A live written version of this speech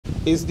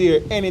Is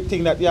there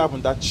anything that you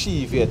haven't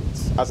achieved yet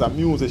as a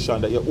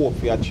musician that you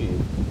hope you achieve?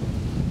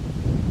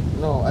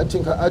 No, I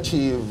think I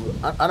achieved,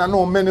 and I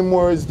know many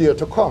more is there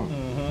to come.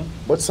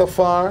 But so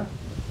far,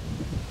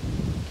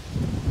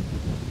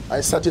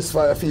 I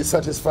feel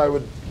satisfied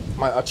with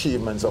my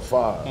achievements so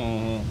far.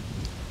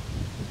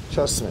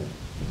 Trust me.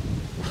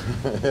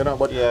 You know,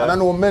 but and I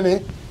know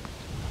many.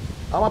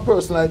 I'm a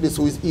person like this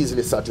who is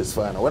easily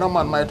satisfied. When a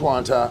man might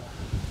want a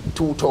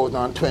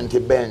 2020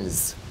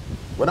 Benz,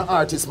 when an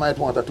artist might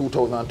want a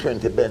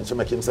 2020 Benz to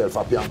make himself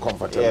happy and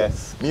comfortable,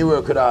 me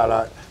work with all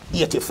a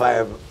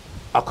 85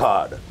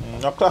 Accord.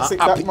 A classic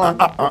that man.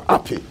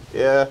 Happy.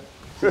 Yeah.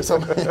 So,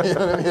 you know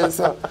what I mean?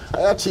 So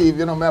I achieve,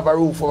 you know, I have a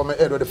roof over my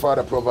head what the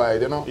Father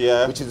provide, you know,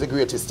 which is the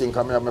greatest thing,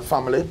 because I have my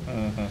family,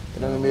 you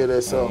know what I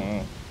mean? So,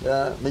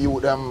 yeah, me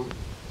youth them,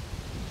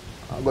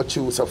 I got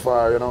you so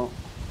far, you know,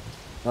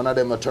 none of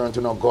them are turned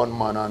to no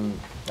gunman, and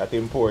that's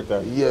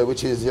important. Yeah,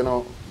 which is, you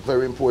know,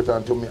 very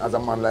important to me as a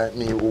man like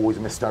me who is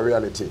Mr.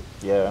 Reality.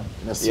 Yeah.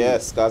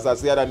 Yes, because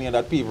that's the other name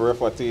that people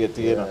refer to you,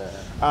 you know.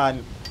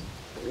 And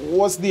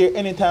was there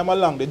any time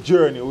along the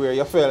journey where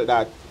you felt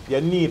that you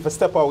need to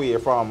step away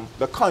from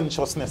the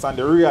consciousness and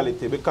the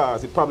reality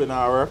because it probably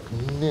not work?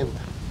 Never.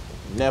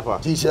 Never.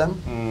 Teach them?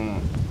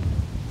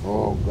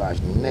 Oh gosh,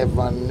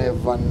 never. I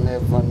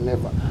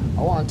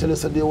want to tell you,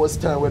 so there was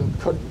time when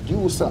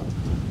producer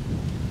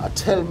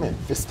tell me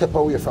to step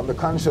away from the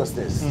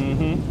consciousness.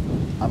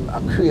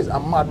 I'm crazy,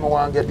 I'm mad, I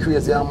want to get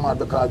crazy, I'm mad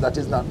because that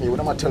is not me. When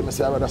I'm tell me,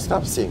 say I rather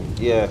stop singing.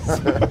 Yes.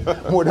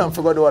 More than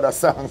forgot the other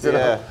songs, you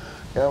know.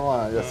 Yeah,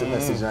 man, that's the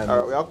message I know.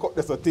 Alright, we'll cut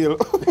this a tail.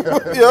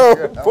 Yo,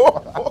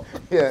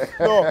 yeah.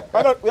 No,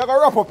 we are going to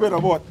wrap up in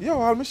about. Yo,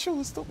 all my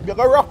shoes too. We are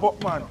going to wrap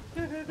up, man.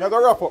 We are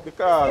going to wrap up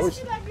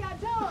because.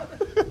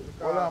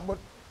 Hold on, but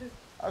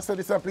I said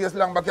this a place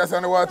long back here,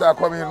 so the water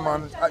come in,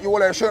 man. You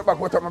hold your shirt back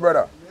with my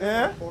brother.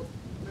 Yeah?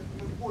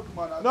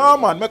 No,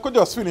 man, I could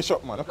just finish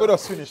up, man. I could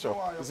just finish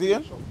up. See?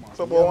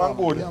 So, but one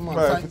good. Yeah,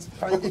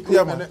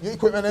 man. Your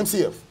equipment them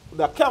safe?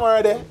 The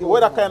camera there, the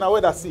weather kind of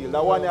weather seal.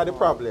 That one is the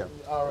problem.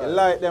 The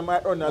light them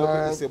might run a little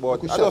bit this,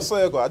 but I just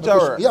saw you go. I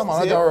work. Yeah,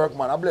 man, I work,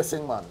 man. A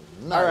blessing, man.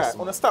 Nice. Alright, I'm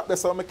going to stop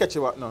this so I'm going to catch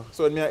you up now.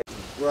 So, me.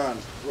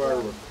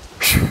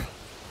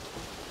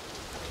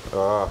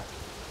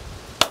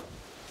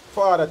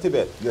 Father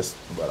Tibet. Yes,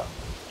 brother.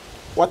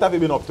 What have you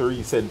been up to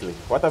recently?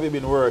 What have you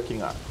been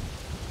working on?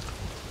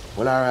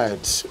 Well,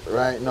 alright.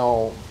 Right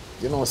now,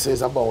 you know,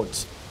 says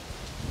about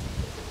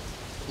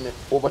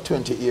over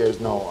 20 years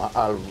now,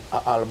 an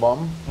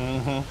album.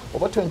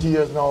 Over 20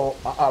 years now,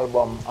 an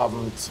album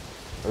haven't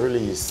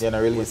released. Yeah,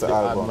 release an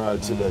album. ADMIRAL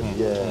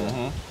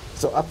TIBET,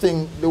 So I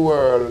think the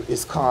world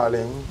is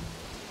calling.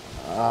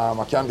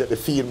 I can get the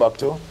feedback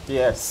too.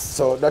 Yes.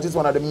 So that is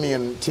one of the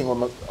main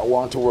things I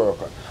want to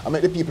work on. I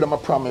made the people I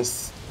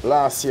promised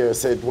last year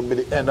said it would be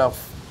the end of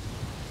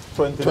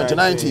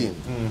 2019.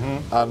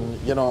 And,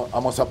 you know, I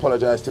must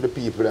apologize to the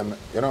people, and,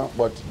 you know,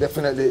 but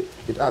definitely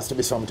it has to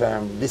be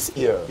sometime this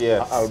year,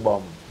 an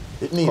album.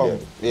 It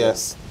needed.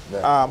 Yes.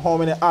 Yeah. How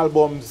many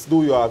albums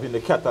do you have in the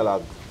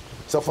catalog?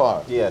 So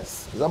far?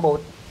 Yes. It's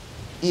about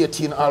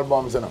 18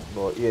 albums, you know.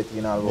 About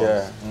 18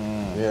 albums.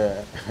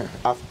 Yeah.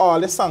 Of all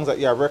the songs that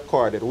you have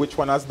recorded, which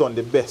one has done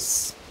the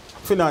best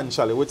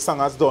financially? Which song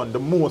has done the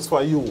most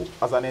for you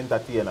as an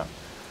entertainer?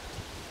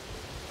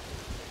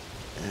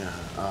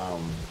 Yeah.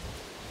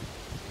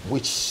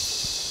 Which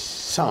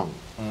song?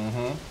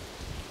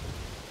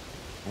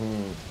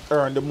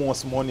 Earn the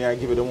most money, I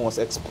give you the most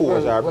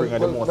exposure, I bring you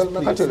the most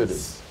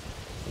places.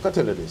 I can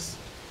tell you this.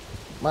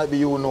 Might be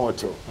you know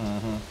too.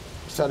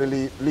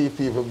 Suddenly leave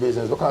people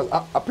business because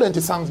I plenty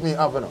songs me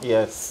have, you know.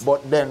 Yes.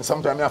 But then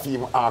sometimes I have to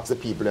even ask the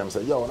people them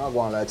say, yo, I'm not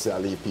going like say I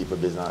leave people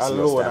business.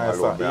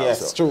 Alone.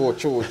 Yes, true.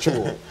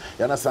 You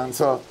understand?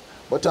 So,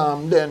 but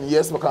then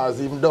yes, because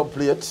even dub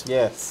plate.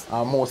 Yes.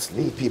 Most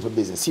leave people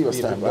business.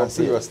 Serious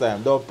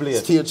time, dub plate.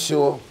 Stage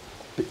show,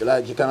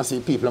 like you can see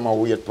people them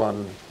wait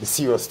on the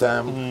serious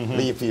time,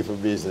 leave people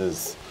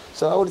business.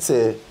 So I would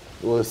say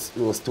it was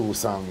 2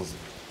 songs,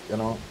 you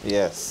know.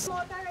 Yes.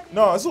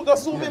 No,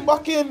 just zoom in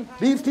back in.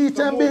 Leave teaching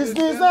and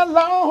business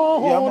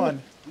alone. Yeah,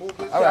 man.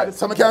 All right,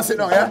 so I can sit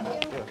down, yeah?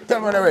 Tell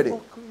me when you're ready.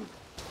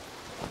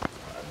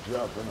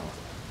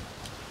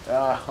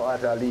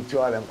 What I leave to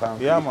all them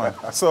come. Yeah, man.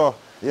 So,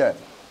 yeah.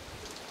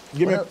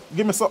 Give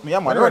me something. Yeah,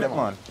 man. Ready,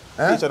 man.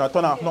 Teacher, not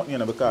turn off nothing, you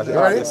know, because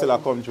it's still a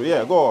country.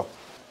 Yeah, go.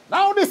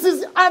 Now this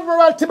is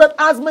Admiral Tibet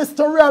as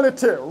Mr.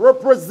 Reality,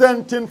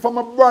 representing for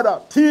my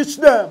brother. Teach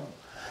them.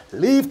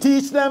 Leave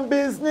teach them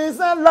business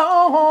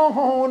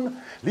alone.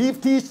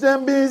 Leave teach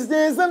them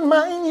business and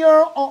mind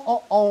your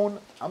own.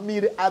 I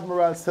mean the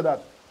Admiral said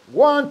that.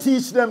 One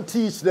teach them.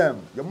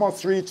 You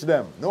must reach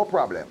them. No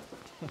problem.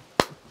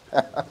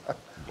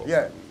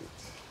 Yeah.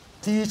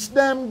 Teach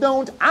them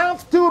don't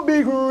have to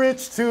be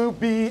rich to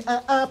be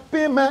a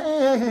happy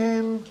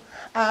man.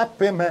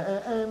 Happy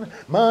man.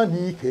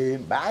 Money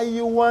can buy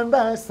you and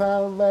thy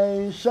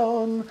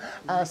salvation.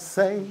 I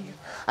say.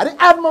 And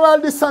the Admiral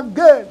this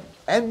again.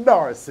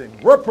 Endorsing,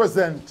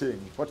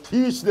 representing, but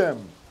teach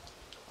them.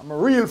 I'm a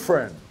real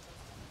friend.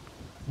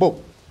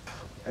 Boom.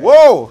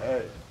 Whoa!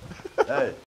 Hey, hey.